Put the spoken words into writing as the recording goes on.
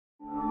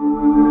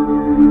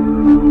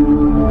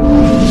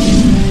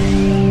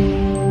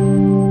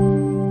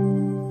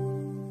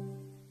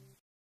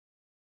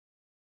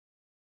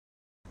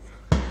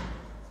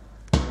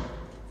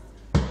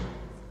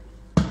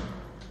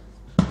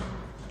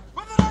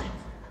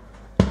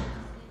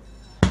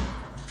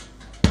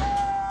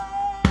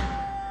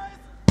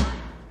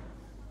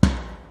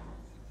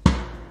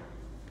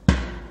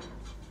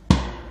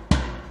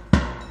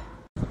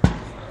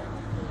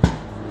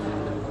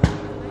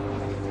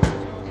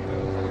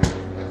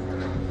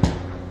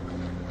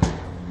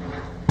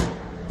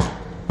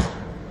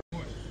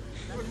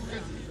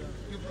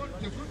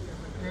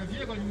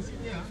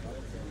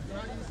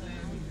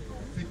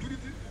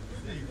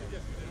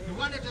The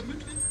one at the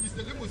middle is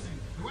the limousine.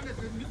 The one at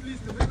the middle is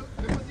the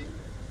limousine.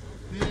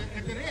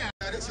 At the rear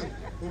direction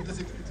of the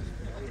security.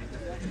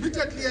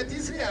 Immediately at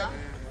this rear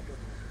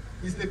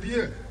is the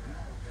beer.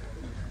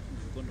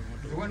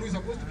 The one who is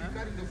supposed to be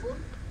carrying the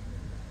phone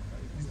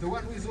is the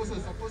one who is also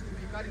supposed to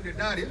be carrying the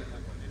diary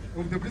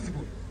of the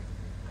principal.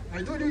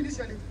 I told you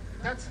initially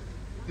that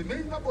the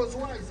main purpose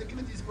why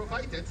security is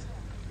provided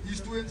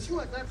is to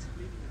ensure that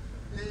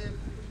the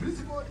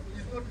principal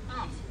is not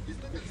armed, is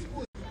not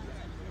exposed.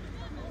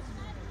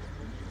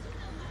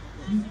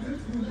 He's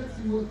grateful that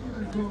he was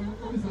given from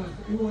officers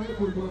who are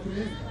able to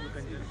apprehend.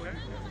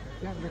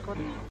 Yeah,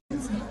 recording.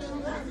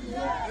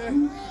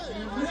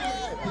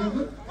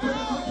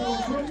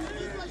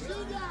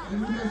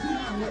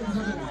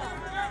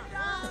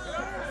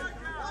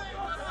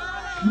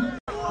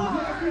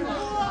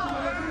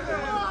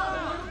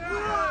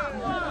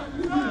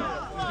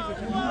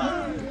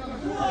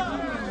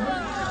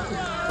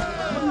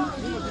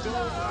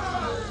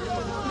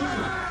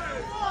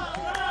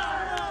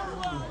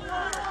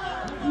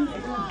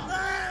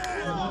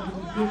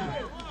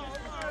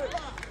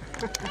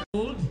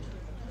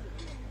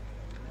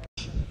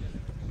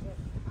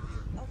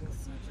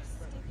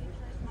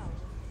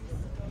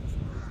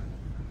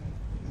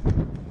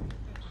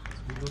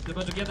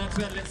 About to get that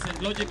well,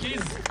 let's load your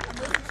keys.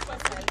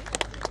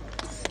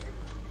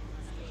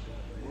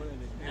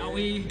 Now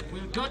we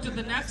will go to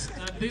the next.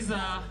 These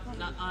are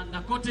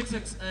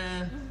narcotics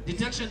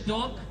detection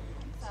dog,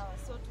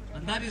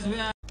 and that is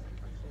where.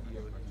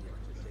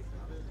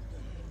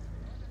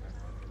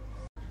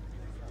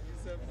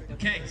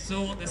 Okay,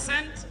 so the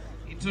scent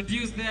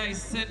introduced there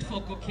is scent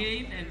for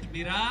cocaine and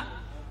miraa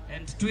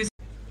and twist.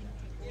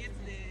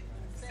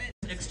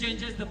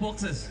 Exchanges the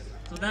boxes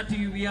so that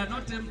we are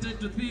not tempted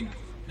to think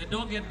the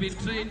dog had been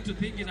trained to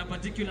think in a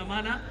particular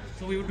manner,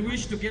 so we would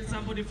wish to get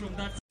somebody from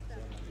that.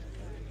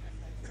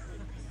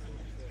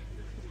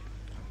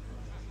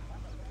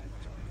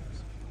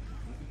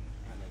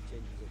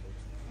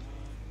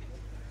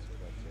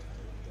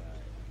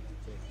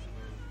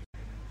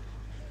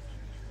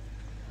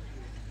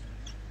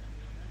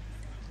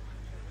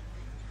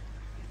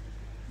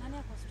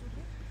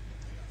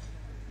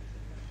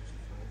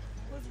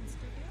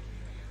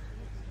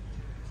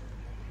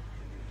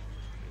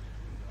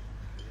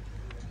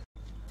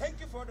 Thank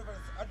you for the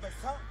advice,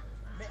 sir.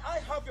 May I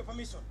have your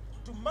permission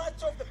to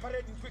march off the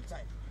parade in quick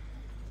time?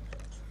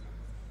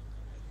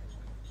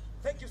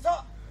 Thank you,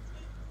 sir.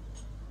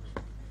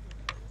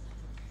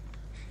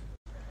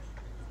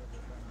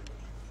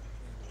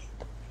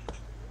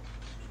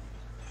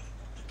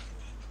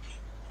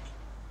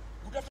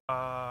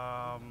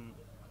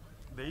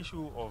 The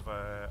issue of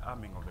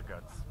arming of the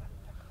guards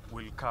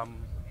will come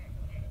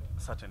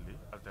certainly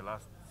as the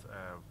last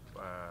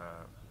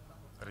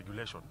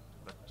regulation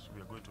that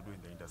we are going to do in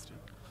the industry.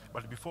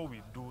 But before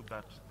we do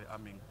that, the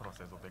arming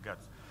process of the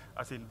guards,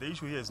 as in the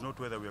issue here is not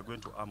whether we are going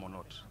to arm or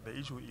not. The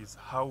issue is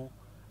how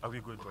are we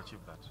going to achieve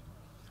that.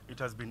 It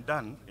has been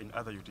done in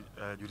other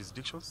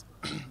jurisdictions.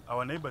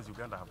 Our neighbors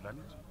Uganda have done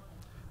it.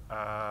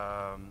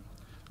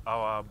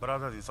 Our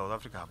brothers in South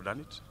Africa have done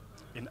it.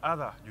 In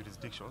other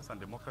jurisdictions and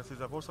democracies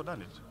have also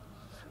done it.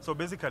 So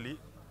basically,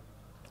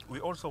 we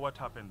also what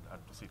happened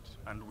at Dusit,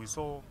 and we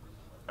saw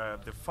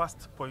the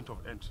first point of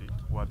entry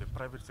were the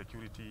private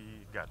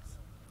security guards,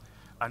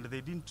 and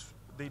they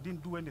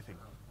didn't do anything.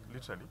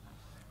 Literally,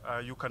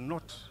 you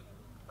cannot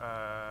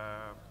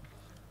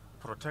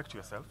protect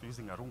yourself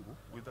using a rungu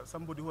with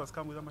somebody who has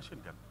come with a machine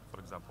gun, for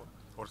example,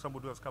 or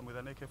somebody who has come with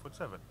an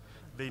AK-47.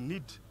 They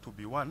need to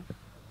be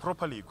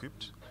properly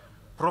equipped,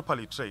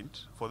 properly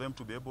trained for them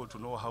to be able to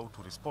know how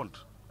to respond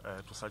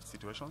to such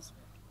situations,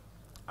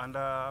 and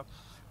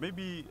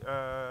maybe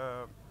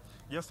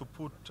just to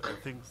put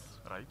things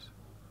right.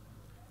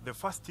 The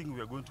first thing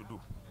we are going to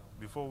do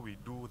before we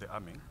do the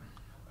arming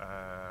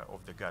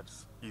of the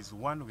guards is,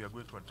 one, we are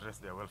going to address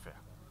their welfare.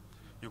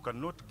 You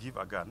cannot give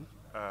a gun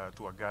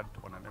to a guard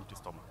on an empty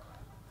stomach.